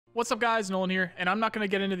What's up guys, Nolan here, and I'm not going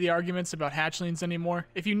to get into the arguments about hatchlings anymore.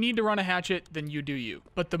 If you need to run a hatchet, then you do you.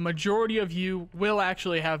 But the majority of you will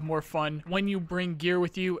actually have more fun when you bring gear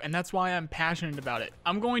with you, and that's why I'm passionate about it.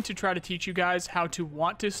 I'm going to try to teach you guys how to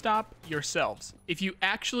want to stop yourselves. If you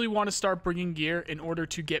actually want to start bringing gear in order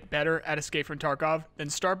to get better at Escape from Tarkov, then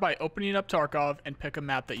start by opening up Tarkov and pick a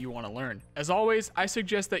map that you want to learn. As always, I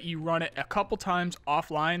suggest that you run it a couple times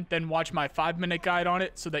offline, then watch my 5-minute guide on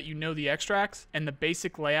it so that you know the extracts and the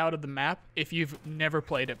basic layout of the map if you've never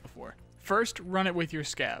played it before. First, run it with your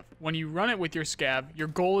scav. When you run it with your scav, your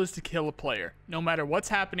goal is to kill a player. No matter what's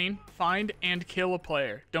happening, find and kill a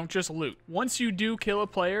player. Don't just loot. Once you do kill a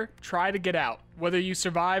player, try to get out. Whether you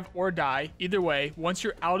survive or die, either way, once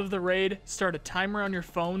you're out of the raid, start a timer on your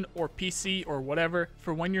phone or PC or whatever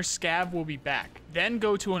for when your scav will be back. Then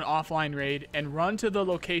go to an offline raid and run to the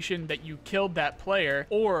location that you killed that player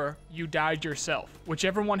or you died yourself.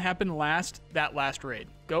 Whichever one happened last, that last raid.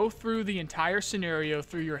 Go through the entire scenario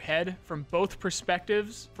through your head from both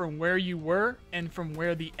perspectives, from where you were and from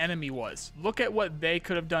where the enemy was. Look at what they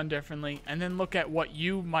could have done differently and then look at what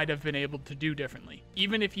you might have been able to do differently.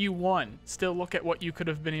 Even if you won, still look at what you could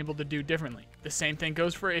have been able to do differently. The same thing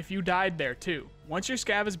goes for if you died there too. Once your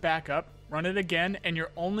scav is back up, run it again, and your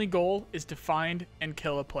only goal is to find and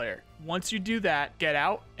kill a player. Once you do that, get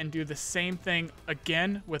out and do the same thing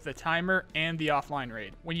again with the timer and the offline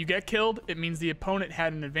raid. When you get killed, it means the opponent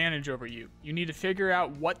had an advantage over you. You need to figure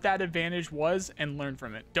out what that advantage was and learn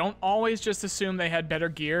from it. Don't always just assume they had better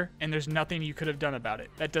gear and there's nothing you could have done about it.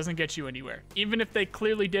 That doesn't get you anywhere. Even if they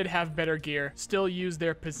clearly did have better gear, still use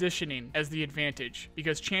their positioning as the advantage,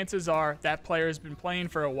 because chances are that player has been playing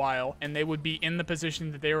for a while and they would be in the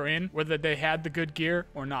position that they were in, whether they had the good gear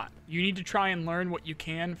or not. You need to try and learn what you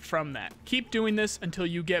can from that. Keep doing this until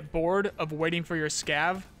you get bored of waiting for your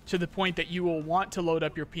scav, to the point that you will want to load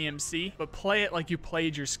up your PMC, but play it like you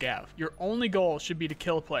played your scav. Your only goal should be to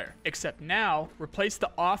kill a player. Except now, replace the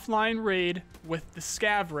offline raid with the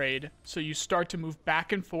scav raid, so you start to move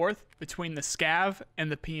back and forth between the scav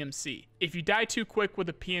and the PMC. If you die too quick with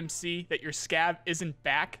a PMC that your scav isn't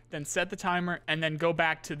back, then set the timer and then go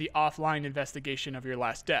back to the offline investigation of your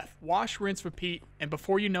last death. Wash, rinse, repeat, and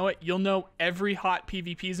before you know it, you'll know every hot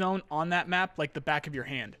PvP zone on that map like the back of your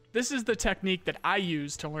hand. This is the technique that I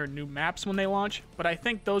use to learn new maps when they launch, but I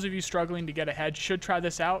think those of you struggling to get ahead should try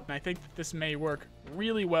this out, and I think that this may work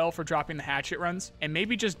really well for dropping the hatchet runs and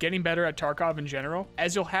maybe just getting better at Tarkov in general,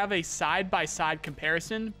 as you'll have a side-by-side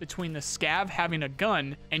comparison between the scav having a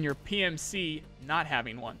gun and your PMC not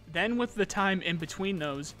having one. Then with the time in between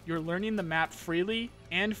those, you're learning the map freely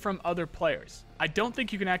and from other players. I don't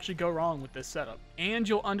think you can actually go wrong with this setup. And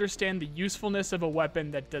you'll understand the usefulness of a weapon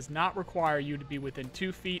that does not require you to be within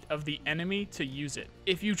 2 feet of the enemy to use it.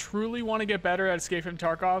 If you truly want to get better at Escape from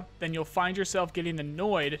Tarkov, then you'll find yourself getting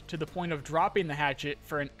annoyed to the point of dropping the hatchet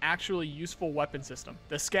for an actually useful weapon system.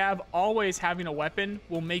 The scav always having a weapon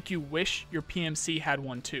will make you wish your PMC had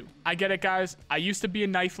one too. I get it guys, I used to be a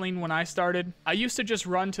knifeling when I started. I used to just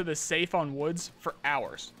run to the safe on woods for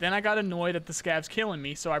hours. Then I got annoyed at the scavs killing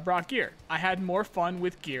me, so I brought gear. I had more fun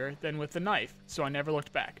with gear than with the knife, so I never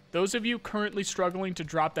looked back. Those of you currently struggling to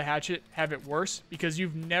drop the hatchet have it worse because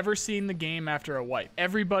you've never seen the game after a wipe.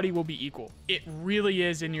 Everybody will be equal. It really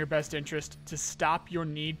is in your best interest to stop your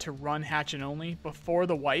need to run hatchet only before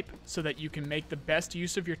the wipe so that you can make the best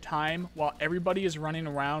use of your time while everybody is running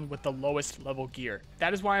around with the lowest level gear.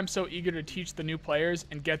 That is why I'm so eager to teach the new players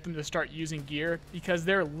and get them to start using gear, because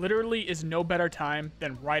there literally is no better time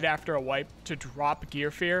than right after a wipe to drop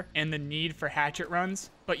gear fear and the need for hatchet runs.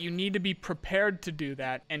 But you need to be prepared to do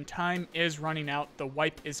that, and time is running out. The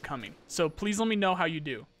wipe is coming. So please let me know how you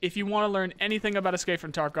do. If you want to learn anything about Escape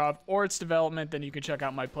from Tarkov or its development, then you can check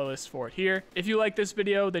out my playlist for it here. If you like this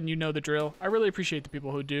video, then you know the drill. I really appreciate the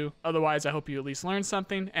people who do. Otherwise, I hope you at least learned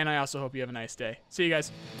something, and I also hope you have a nice day. See you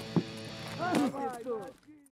guys.